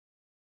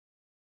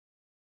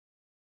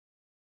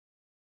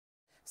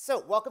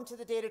So welcome to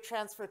the data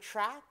transfer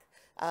track.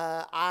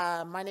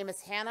 My name is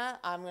Hannah.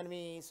 I'm going to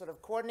be sort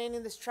of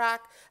coordinating this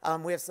track.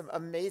 We have some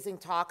amazing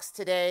talks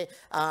today.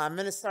 I'm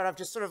going to start off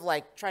just sort of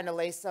like trying to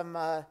lay some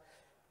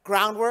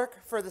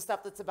groundwork for the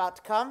stuff that's about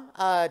to come.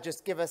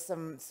 Just give us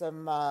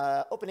some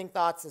opening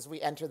thoughts as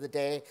we enter the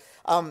day.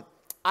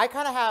 I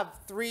kind of have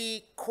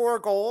 3 core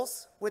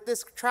goals with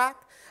this track.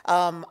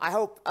 I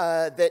hope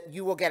that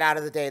you will get out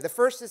of the day. The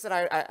first is that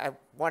I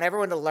want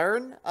everyone to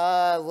learn,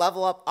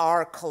 level up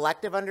our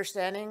collective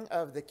understanding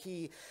of the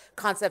key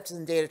concepts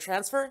in data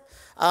transfer.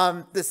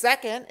 The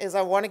second is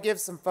I want to give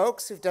some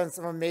folks who've done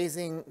some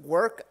amazing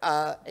work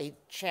a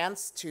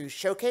chance to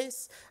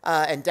showcase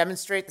and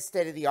demonstrate the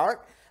state of the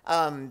art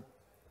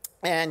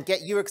and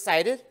get you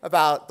excited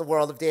about the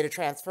world of data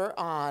transfer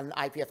on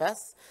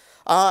IPFS.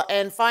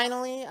 And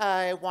finally,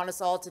 I want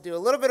us all to do a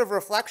little bit of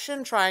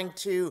reflection, trying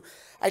to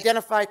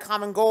identify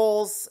common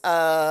goals,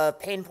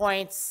 pain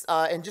points,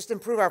 and just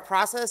improve our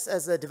process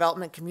as a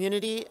development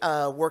community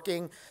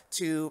working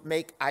to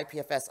make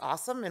IPFS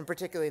awesome, and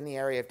particularly in the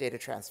area of data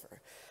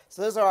transfer.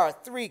 So those are our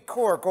 3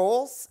 core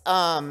goals, but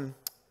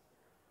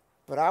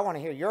I want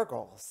to hear your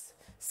goals.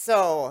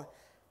 So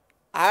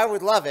I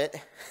would love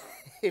it.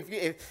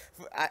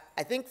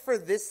 I think for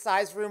this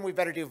size room, we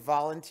better do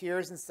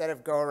volunteers instead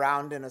of go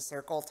around in a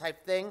circle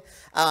type thing.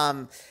 So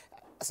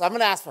I'm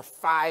going to ask for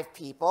 5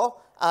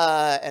 people,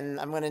 and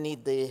I'm going to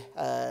need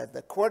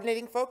the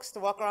coordinating folks to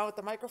walk around with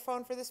the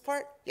microphone for this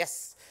part.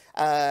 Yes.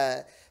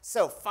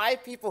 So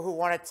 5 people who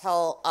want to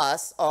tell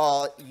us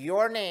all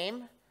your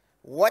name,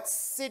 what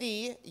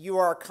city you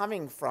are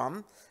coming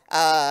from,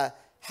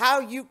 how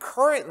you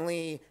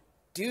currently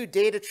do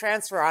data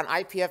transfer on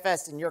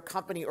IPFS in your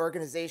company,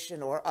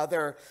 organization, or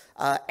other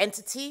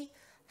entity,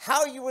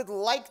 how you would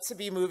like to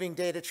be moving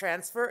data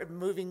transfer,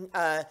 moving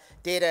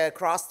data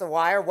across the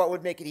wire, what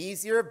would make it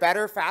easier,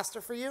 better,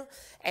 faster for you,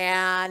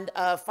 and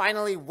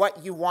finally,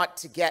 what you want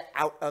to get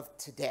out of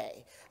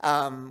today.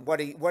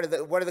 What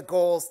are the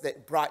goals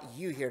that brought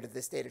you here to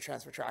this data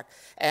transfer track?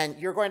 And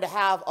you're going to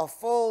have a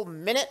full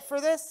minute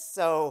for this,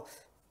 so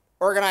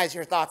organize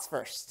your thoughts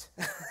first.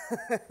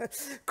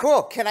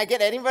 Cool. Can I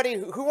get anybody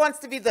who wants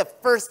to be the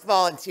first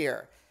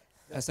volunteer?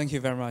 Thank you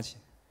very much.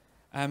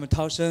 I'm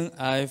Tao Sheng.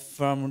 I'm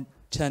from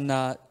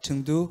China,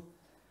 Chengdu.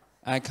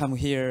 I came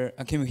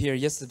here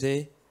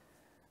yesterday,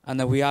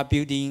 and we are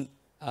building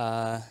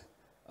a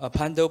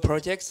Pando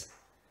project.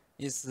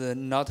 It's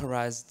an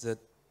authorized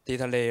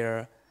data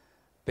layer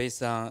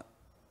based on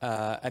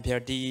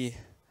IPRD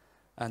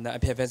and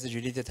IPFS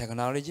related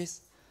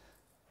technologies.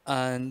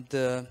 And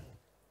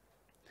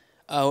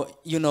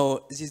you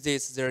know, these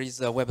days there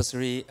is a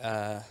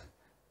Web3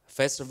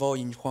 festival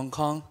in Hong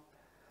Kong.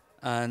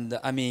 And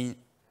I mean,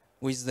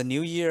 with the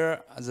new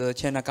year, the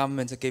China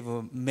government gave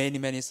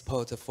many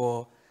support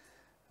for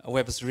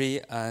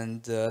Web3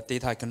 and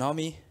data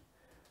economy.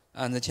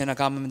 And the China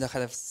government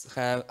has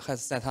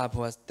set up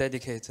a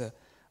dedicated,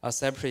 a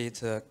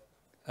separate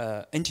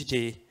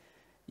entity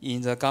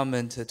in the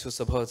government to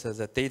support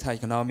the data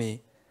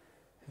economy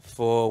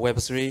for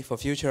Web3 for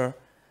future.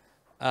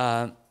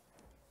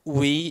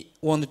 We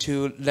want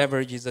to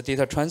leverage the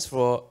data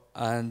transfer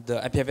and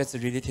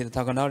IPFS-related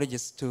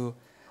technologies to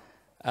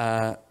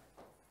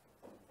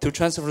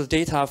transfer the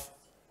data,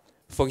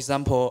 for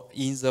example,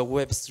 in the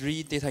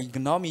Web3 data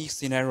economy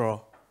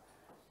scenario.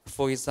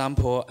 For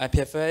example,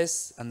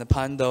 IPFS and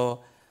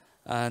Pando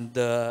and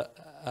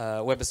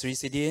Web3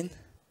 CDN,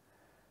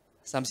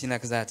 something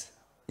like that.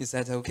 Is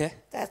that okay?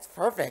 That's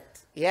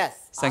perfect.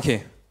 Yes. Thank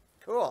you.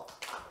 Cool.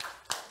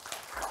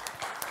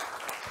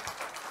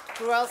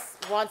 Who else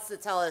wants to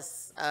tell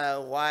us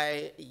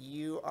why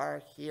you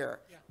are here?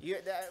 Yeah.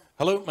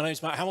 Hello, my name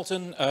is Matt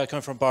Hamilton,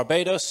 coming from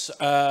Barbados.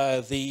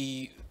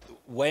 The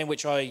way in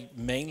which I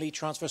mainly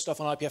transfer stuff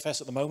on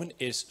IPFS at the moment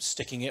is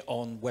sticking it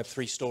on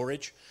Web3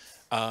 storage,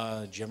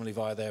 generally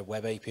via their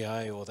web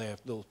API or their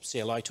little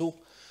CLI tool,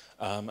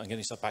 and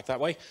getting stuff back that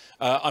way.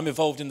 I'm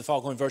involved in the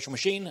Filecoin virtual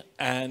machine,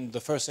 and the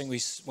first thing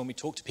when we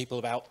talk to people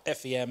about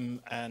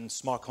FEM and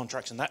smart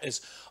contracts and that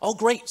is, oh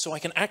great, so I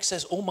can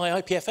access all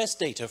my IPFS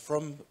data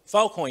from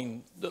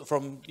Filecoin,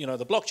 from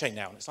the blockchain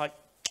now. And it's like,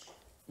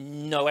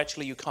 no,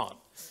 actually you can't.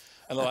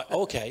 And they're like,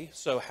 okay,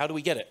 so how do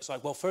we get it? It's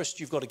like, well, first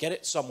you've got to get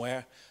it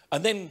somewhere,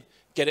 and then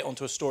get it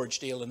onto a storage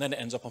deal, and then it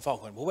ends up on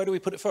Filecoin. Well, where do we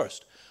put it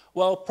first?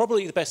 Well,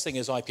 probably the best thing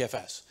is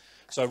IPFS.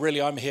 So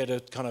really, I'm here to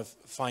kind of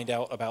find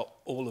out about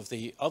all of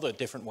the other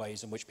different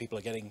ways in which people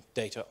are getting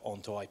data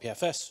onto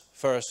IPFS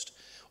first,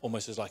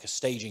 almost as like a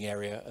staging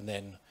area, and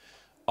then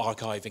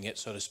archiving it,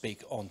 so to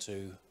speak,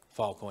 onto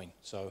Filecoin.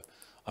 So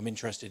I'm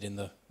interested in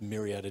the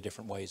myriad of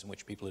different ways in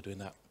which people are doing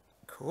that.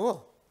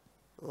 Cool.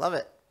 Love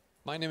it.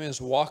 My name is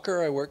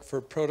Walker. I work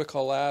for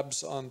Protocol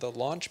Labs on the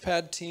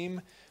Launchpad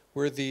team.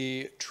 We're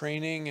the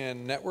training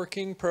and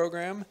networking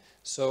program.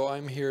 So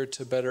I'm here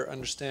to better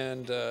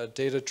understand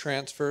data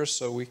transfer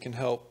so we can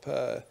help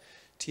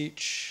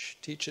teach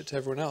it to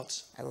everyone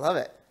else. I love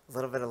it. A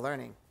little bit of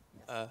learning.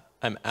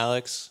 I'm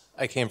Alex.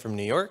 I came from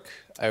New York.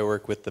 I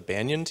work with the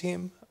Banyan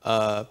team.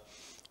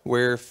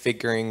 we're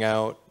scoping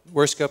out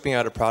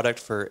a product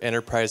for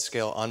enterprise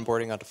scale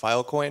onboarding onto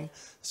Filecoin.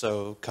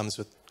 So it comes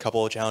with a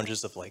couple of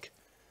challenges of like,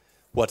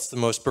 what's the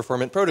most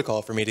performant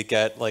protocol for me to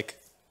get like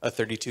a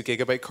 32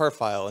 gigabyte car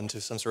file into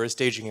some sort of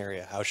staging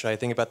area? How should I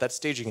think about that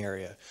staging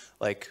area?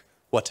 Like,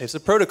 what types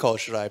of protocols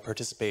should I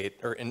participate,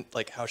 or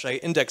like how should I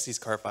index these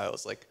car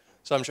files? Like,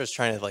 so I'm just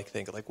trying to like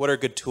think like, what are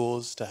good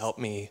tools to help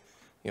me,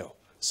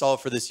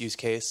 solve for this use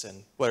case,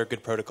 and what are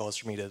good protocols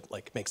for me to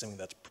like make something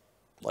that's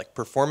like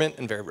performant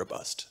and very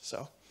robust.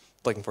 So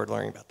looking forward to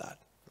learning about that.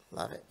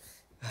 Love it.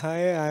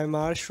 Hi, I'm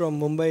Arsh from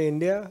Mumbai,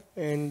 India,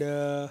 and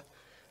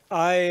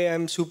I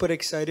am super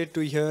excited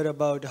to hear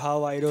about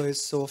how IDO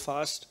is so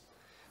fast.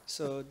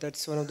 So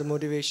that's one of the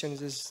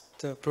motivations, is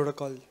the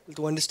protocol,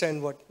 to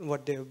understand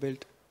what they have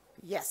built.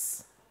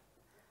 Yes.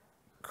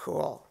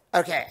 Cool.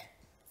 Okay.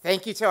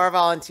 Thank you to our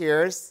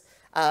volunteers.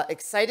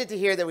 Excited to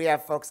hear that we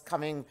have folks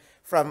coming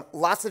from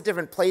lots of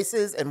different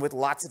places and with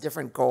lots of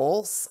different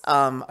goals.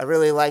 I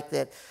really like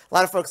that a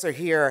lot of folks are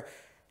here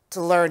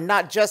to learn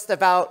not just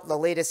about the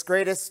latest,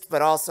 greatest,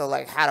 but also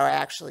like, how do I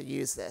actually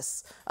use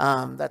this?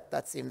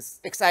 That seems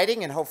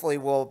exciting, and hopefully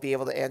we'll be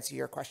able to answer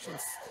your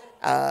questions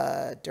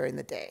during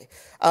the day.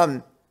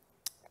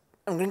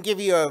 I'm going to give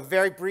you a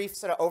very brief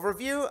sort of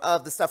overview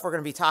of the stuff we're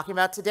going to be talking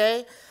about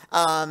today,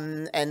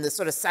 and the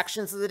sort of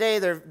sections of the day.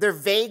 They're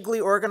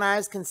vaguely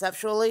organized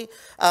conceptually.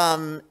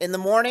 In the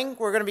morning,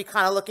 we're going to be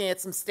kind of looking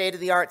at some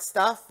state-of-the-art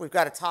stuff. We've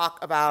got to talk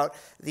about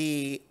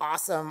the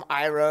awesome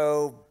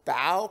IRO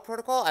BOW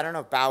protocol. I don't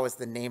know if BOW is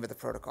the name of the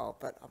protocol,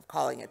 but I'm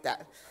calling it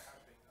that.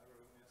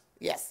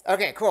 Yes.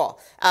 Okay, cool.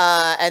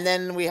 And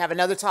then we have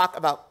another talk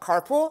about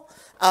carpool.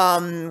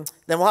 Then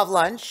we'll have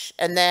lunch.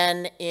 And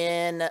then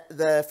in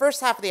the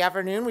first half of the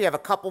afternoon, we have a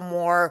couple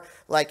more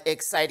like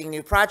exciting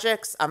new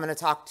projects. I'm going to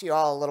talk to you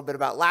all a little bit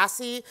about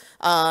Lassie.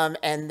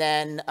 And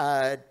then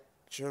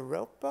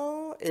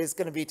Jeropo is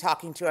going to be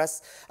talking to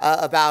us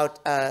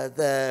about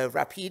the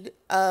Rapide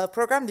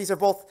program. These are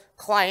both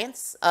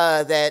clients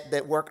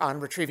that work on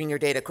retrieving your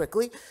data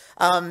quickly.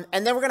 And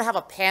then we're going to have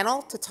a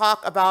panel to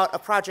talk about a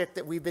project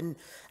that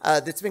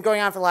that's been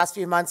going on for the last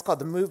few months called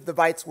the Move the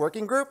Bytes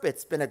Working Group.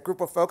 It's been a group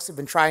of folks who've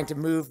been trying to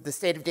move the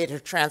state of data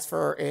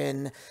transfer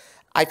in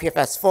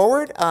IPFS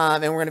forward,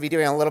 and we're going to be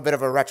doing a little bit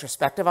of a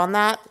retrospective on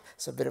that,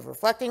 so a bit of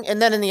reflecting.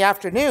 And then in the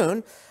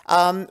afternoon,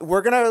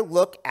 we're going to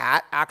look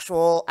at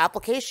actual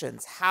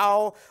applications.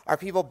 How are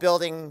people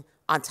building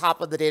on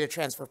top of the data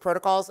transfer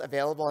protocols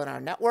available in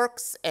our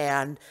networks,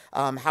 and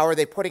how are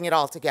they putting it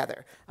all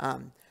together?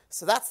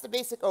 So that's the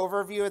basic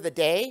overview of the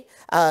day.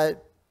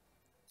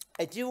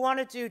 I do want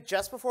to do,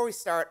 just before we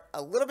start,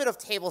 a little bit of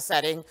table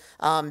setting.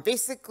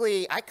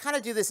 Basically, I kind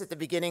of do this at the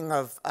beginning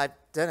of, I've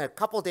done a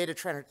couple data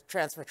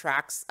transfer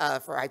tracks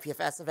for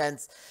IPFS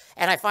events,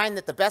 and I find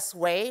that the best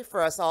way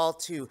for us all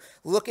to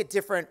look at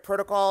different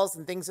protocols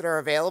and things that are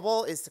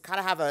available is to kind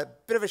of have a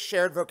bit of a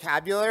shared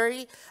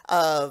vocabulary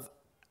of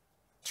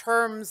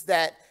terms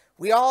that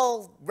we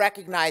all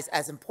recognize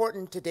as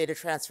important to data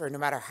transfer no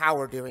matter how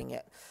we're doing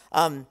it.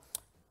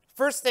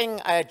 First thing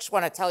I just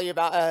want to tell you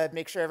about,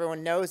 make sure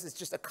everyone knows, is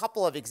just a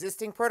couple of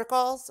existing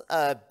protocols.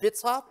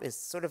 BitSwap is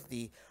sort of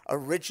the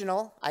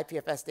original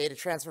IPFS data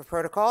transfer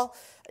protocol.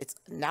 It's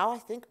now, I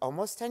think,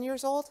 almost 10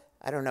 years old.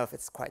 I don't know if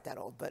it's quite that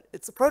old, but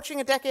it's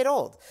approaching a decade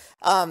old.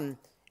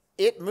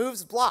 It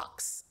moves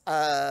blocks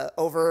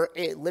over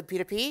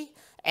libp2p,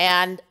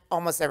 and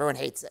almost everyone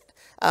hates it.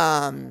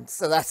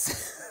 So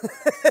that's,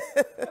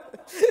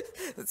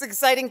 that's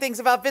exciting things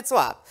about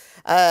BitSwap.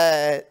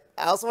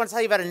 I also want to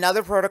tell you about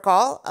another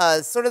protocol,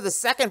 sort of the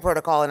second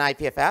protocol in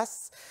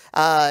IPFS.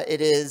 It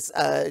is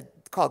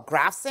called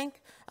GraphSync.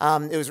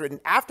 It was written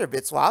after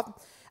BitSwap.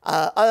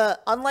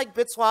 Unlike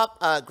BitSwap,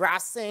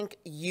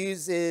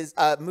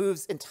 GraphSync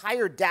moves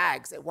entire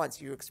DAGs at once.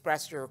 You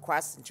express your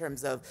requests in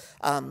terms of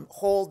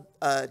whole,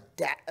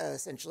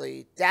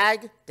 essentially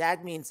DAG.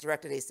 DAG means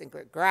directed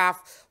acyclic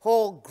graph.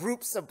 Whole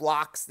groups of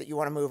blocks that you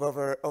want to move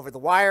over the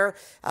wire,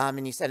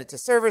 and you send it to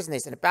servers, and they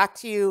send it back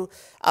to you.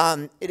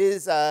 It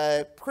is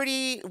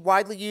pretty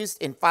widely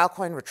used in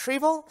Filecoin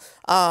retrieval,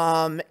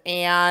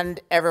 and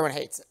everyone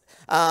hates it.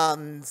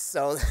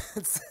 So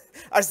it's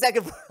our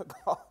second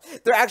protocol.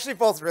 They're actually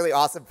both really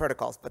awesome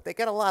protocols, but they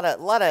get not a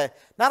lot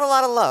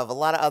of love, a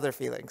lot of other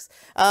feelings.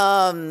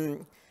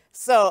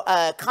 So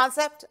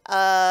concept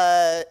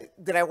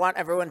that I want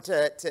everyone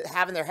to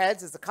have in their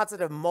heads is the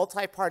concept of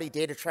multi-party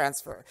data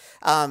transfer.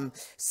 In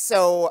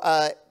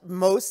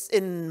most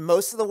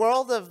of the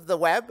world of the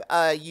web,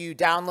 you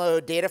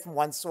download data from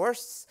one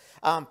source.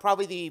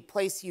 Probably the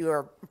place you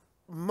are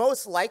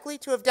most likely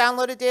to have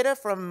downloaded data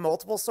from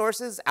multiple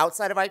sources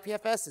outside of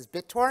IPFS is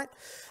BitTorrent.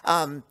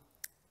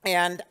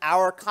 And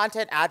our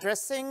content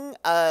addressing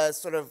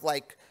sort of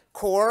like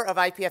core of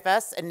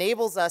IPFS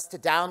enables us to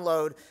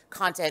download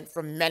content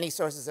from many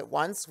sources at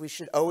once.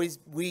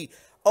 We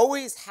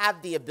always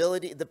have the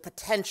ability, the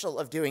potential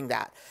of doing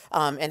that.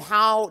 And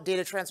how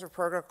data transfer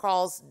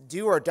protocols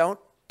do or don't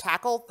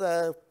tackle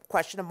the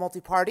question of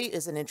multi-party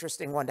is an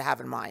interesting one to have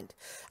in mind.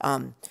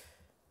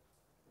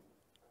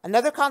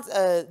 Another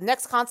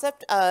next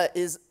concept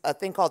is a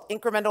thing called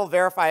incremental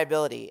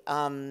verifiability.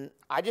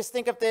 I just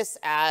think of this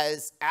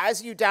as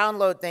you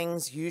download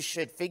things, you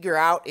should figure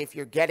out if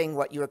you're getting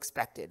what you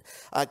expected.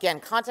 Again,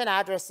 content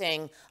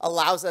addressing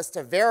allows us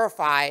to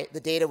verify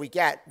the data we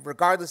get,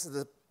 regardless of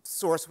the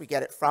source we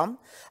get it from.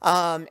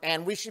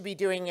 And we should be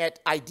doing it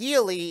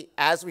ideally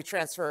as we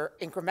transfer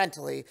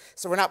incrementally.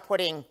 So we're not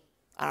putting,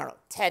 I don't know,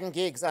 10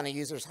 gigs on a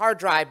user's hard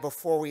drive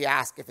before we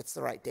ask if it's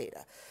the right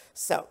data.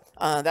 So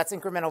that's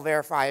incremental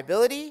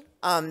verifiability.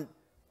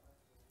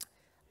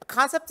 A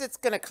concept that's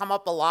going to come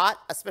up a lot,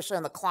 especially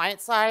on the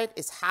client side,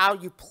 is how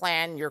you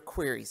plan your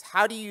queries.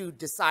 How do you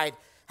decide,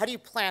 how do you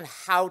plan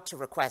how to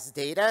request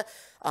data?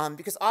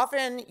 Because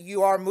often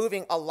you are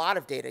moving a lot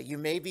of data. You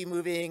may be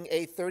moving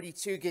a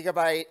 32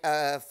 gigabyte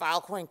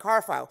Filecoin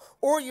car file,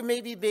 or you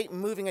may be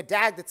moving a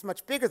DAG that's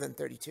much bigger than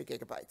 32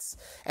 gigabytes.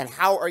 And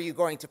how are you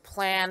going to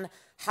plan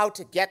how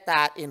to get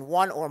that in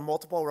one or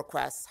multiple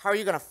requests? How are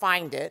you going to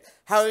find it?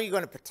 How are you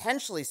going to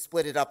potentially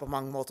split it up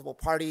among multiple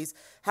parties?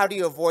 How do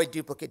you avoid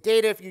duplicate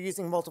data if you're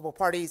using multiple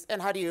parties? And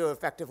how do you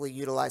effectively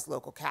utilize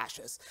local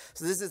caches?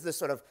 So this is the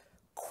sort of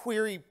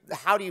query,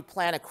 how do you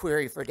plan a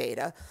query for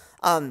data?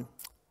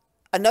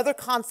 Another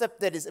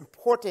concept that is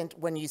important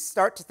when you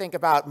start to think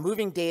about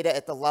moving data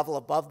at the level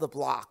above the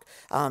block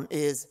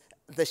is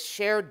the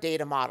shared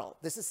data model.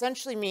 This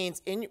essentially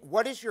means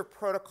what does your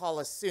protocol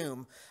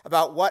assume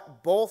about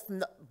what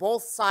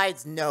both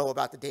sides know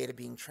about the data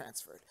being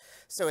transferred?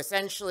 So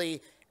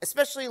essentially,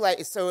 especially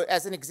so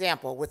as an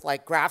example, with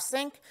like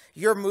GraphSync,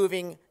 you're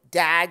moving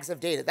DAGs of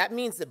data. That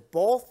means that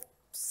both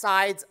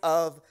sides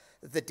of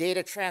the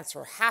data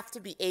transfer have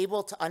to be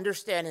able to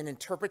understand and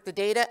interpret the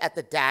data at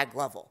the DAG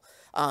level.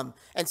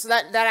 And so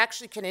that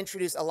actually can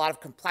introduce a lot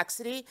of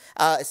complexity,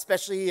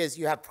 especially as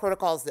you have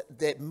protocols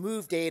that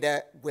move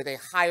data with a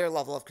higher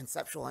level of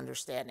conceptual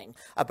understanding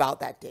about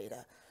that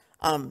data.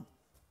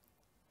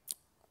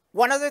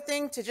 One other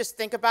thing to just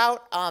think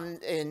about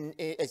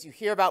as you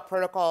hear about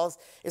protocols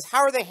is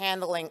how are they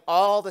handling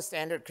all the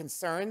standard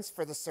concerns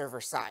for the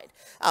server side?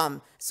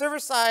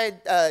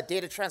 Server-side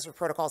data transfer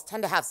protocols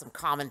tend to have some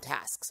common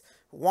tasks.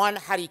 One,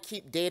 how do you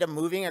keep data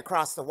moving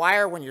across the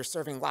wire when you're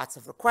serving lots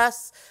of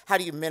requests? How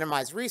do you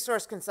minimize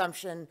resource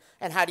consumption?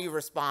 And how do you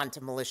respond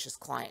to malicious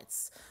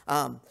clients?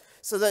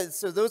 So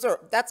that's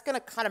going to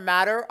kind of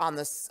matter on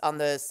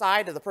the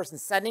side of the person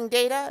sending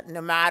data,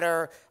 no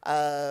matter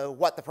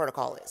what the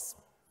protocol is.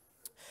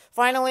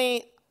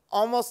 Finally,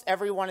 almost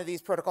every one of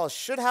these protocols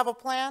should have a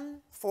plan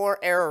for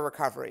error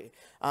recovery.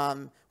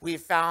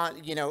 We've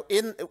found,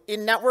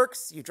 in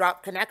networks, you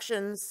drop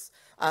connections.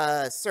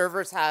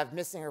 Servers have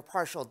missing or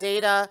partial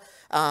data.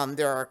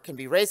 There can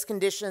be race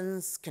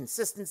conditions,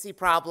 consistency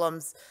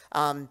problems,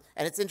 and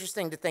it's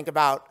interesting to think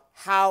about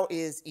how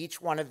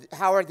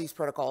are these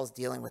protocols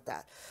dealing with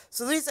that.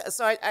 So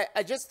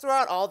I just throw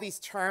out all these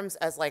terms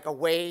as like a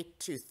way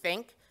to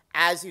think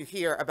as you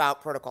hear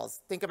about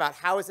protocols. Think about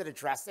how is it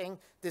addressing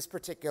this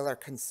particular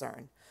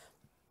concern.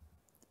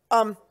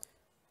 And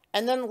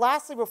then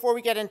lastly, before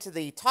we get into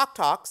the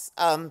talks,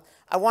 I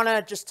want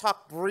to just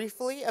talk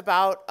briefly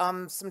about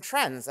some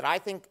trends that I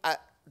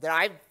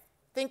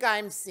think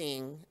I'm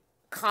seeing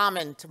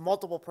common to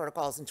multiple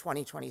protocols in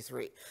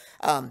 2023.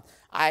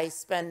 I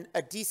spend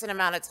a decent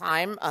amount of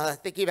time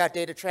thinking about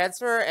data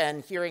transfer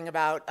and hearing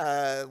about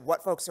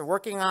what folks are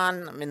working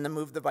on. I'm in the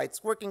Move the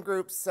Bytes working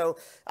groups, so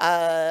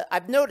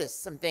I've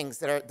noticed some things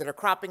that are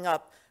cropping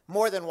up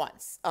more than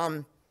once.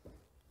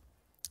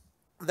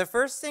 The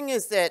first thing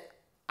is that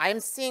I'm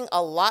seeing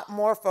a lot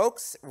more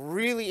folks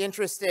really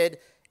interested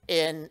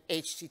in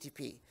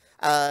HTTP.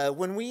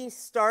 When we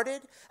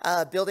started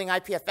building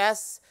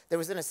IPFS, there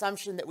was an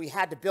assumption that we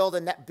had to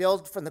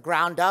build from the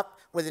ground up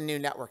with a new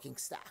networking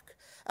stack.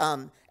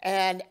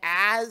 And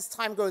as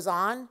time goes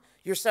on,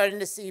 you're starting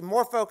to see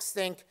more folks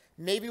think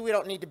maybe we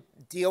don't need to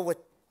deal with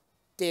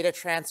data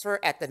transfer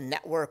at the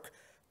network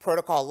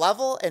protocol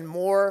level, and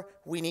more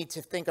we need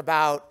to think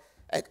about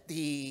at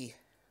the,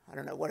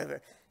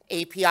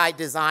 API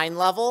design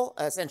level.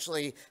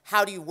 Essentially,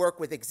 how do you work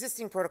with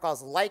existing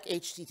protocols like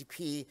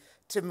HTTP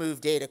to move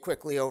data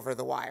quickly over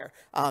the wire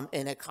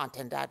in a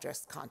content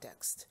address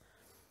context?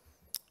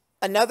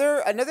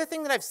 Another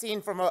thing that I've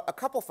seen from a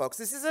couple folks,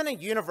 this isn't a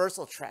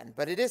universal trend,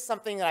 but it is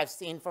something that I've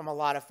seen from a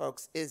lot of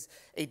folks, is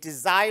a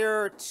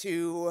desire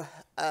to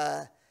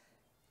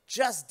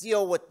just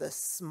deal with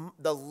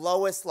the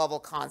lowest level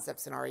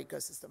concepts in our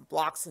ecosystem,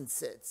 blocks and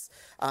SIDs.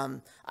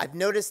 I've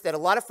noticed that a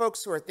lot of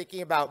folks who are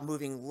thinking about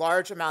moving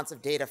large amounts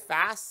of data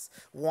fast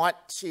want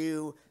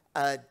to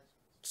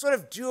sort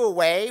of do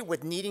away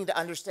with needing to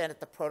understand at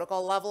the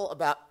protocol level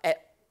about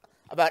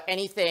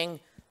anything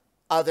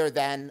other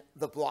than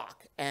the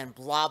block and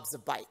blobs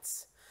of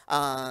bytes.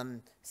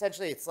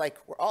 Essentially, it's like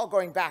we're all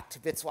going back to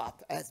BitSwap,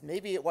 as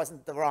maybe it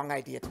wasn't the wrong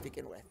idea to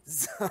begin with.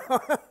 So,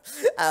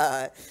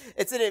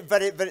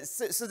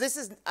 so this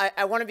is.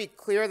 I want to be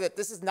clear that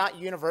this is not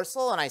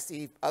universal, and I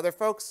see other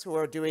folks who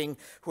are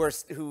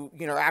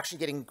actually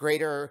getting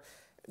greater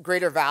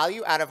greater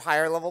value out of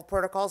higher level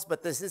protocols,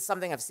 but this is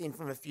something I've seen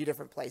from a few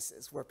different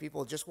places where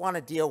people just want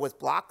to deal with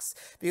blocks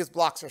because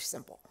blocks are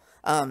simple.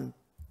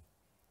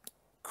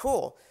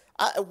 Cool.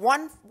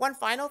 One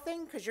final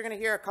thing, because you're going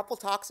to hear a couple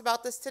talks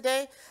about this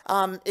today,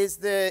 is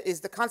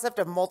the concept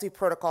of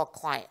multi-protocol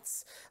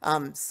clients.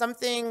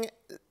 Something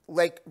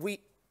like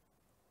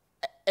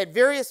at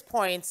various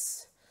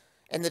points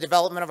in the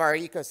development of our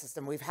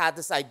ecosystem, we've had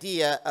this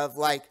idea of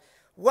like,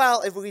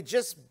 well, if we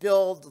just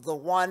build the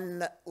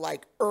one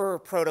like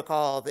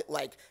protocol that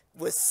like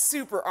was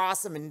super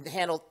awesome and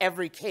handled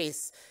every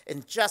case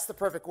in just the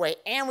perfect way,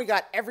 and we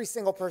got every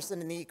single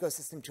person in the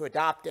ecosystem to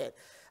adopt it,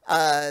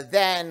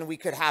 then we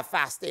could have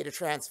fast data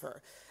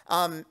transfer.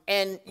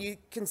 And you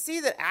can see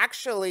that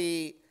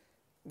actually,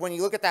 when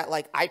you look at that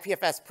like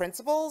IPFS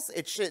principles,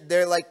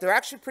 they're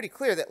actually pretty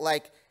clear that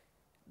like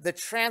the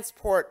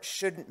transport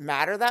shouldn't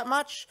matter that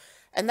much.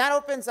 And that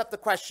opens up the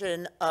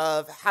question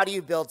of how do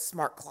you build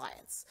smart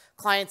clients?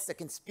 Clients that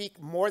can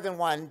speak more than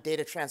one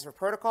data transfer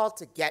protocol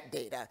to get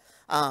data.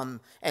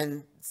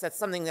 And that's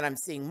something that I'm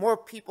seeing more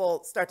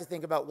people start to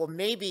think about, well,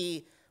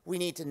 maybe we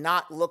need to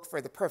not look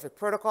for the perfect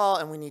protocol,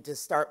 and we need to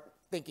start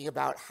thinking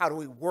about how do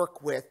we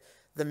work with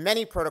the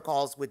many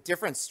protocols with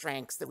different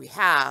strengths that we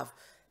have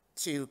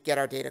to get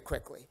our data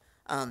quickly.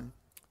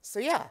 So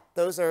yeah,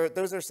 those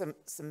are some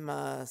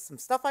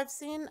stuff I've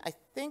seen. I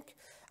think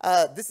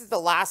this is the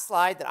last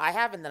slide that I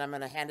have, and then I'm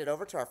going to hand it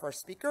over to our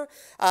first speaker,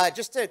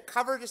 just to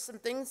cover just some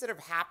things that have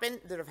happened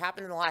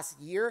in the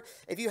last year.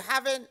 If you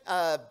haven't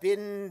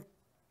been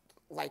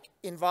like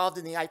involved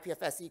in the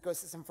IPFS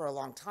ecosystem for a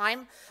long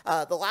time,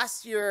 the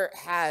last year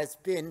has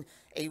been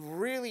a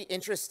really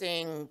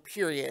interesting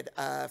period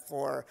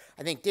for,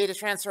 I think, data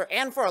transfer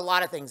and for a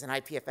lot of things in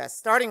IPFS,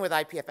 starting with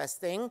IPFS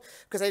thing,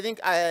 because I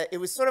think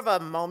it was sort of a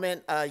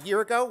moment a year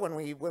ago when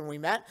we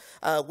met,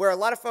 where a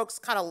lot of folks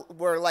kind of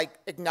were like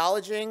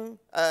acknowledging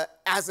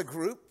as a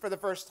group for the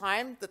first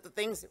time that the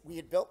things that we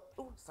had built,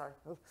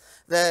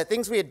 the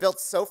things we had built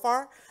so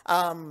far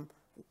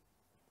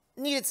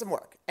needed some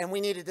work, and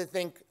we needed to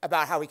think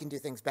about how we can do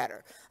things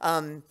better.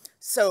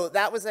 So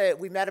that was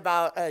we met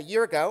about a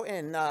year ago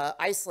in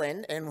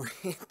Iceland, and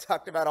we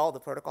talked about all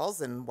the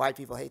protocols and why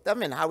people hate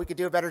them and how we could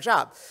do a better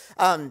job.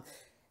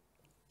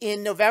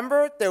 In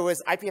November, there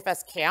was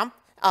IPFS Camp,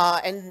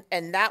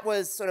 and that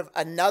was sort of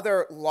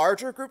another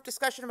larger group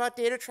discussion about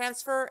data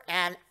transfer,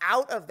 and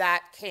out of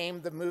that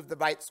came the Move the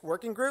Bytes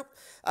working group.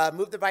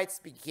 Move the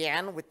Bytes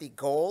began with the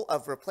goal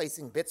of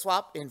replacing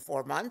BitSwap in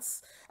 4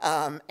 months,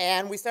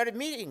 and we started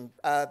meeting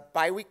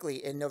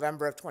bi-weekly in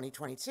November of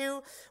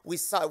 2022. We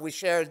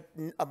shared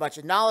a bunch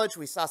of knowledge.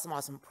 We saw some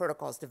awesome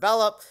protocols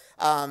develop.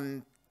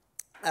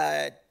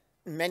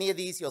 Many of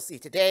these you'll see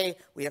today.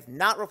 We have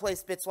not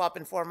replaced BitSwap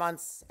in 4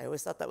 months. I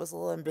always thought that was a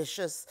little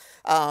ambitious,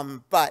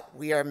 but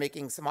we are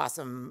making some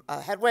awesome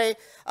headway.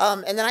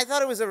 And then I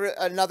thought it was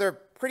another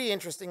pretty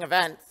interesting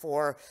event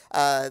for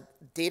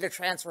data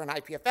transfer in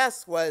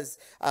IPFS was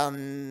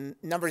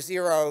number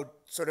 0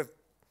 sort of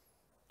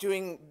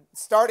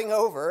starting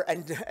over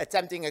and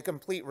attempting a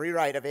complete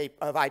rewrite of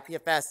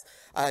IPFS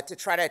to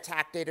try to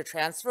attack data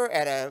transfer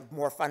at a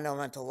more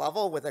fundamental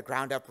level with a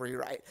ground-up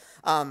rewrite.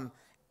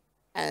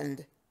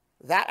 And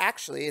that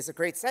actually is a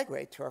great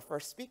segue to our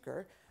first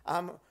speaker,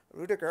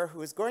 Rudiger,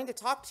 who is going to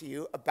talk to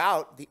you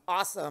about the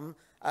awesome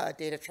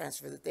data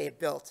transfer that they have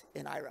built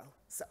in IRO.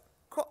 So.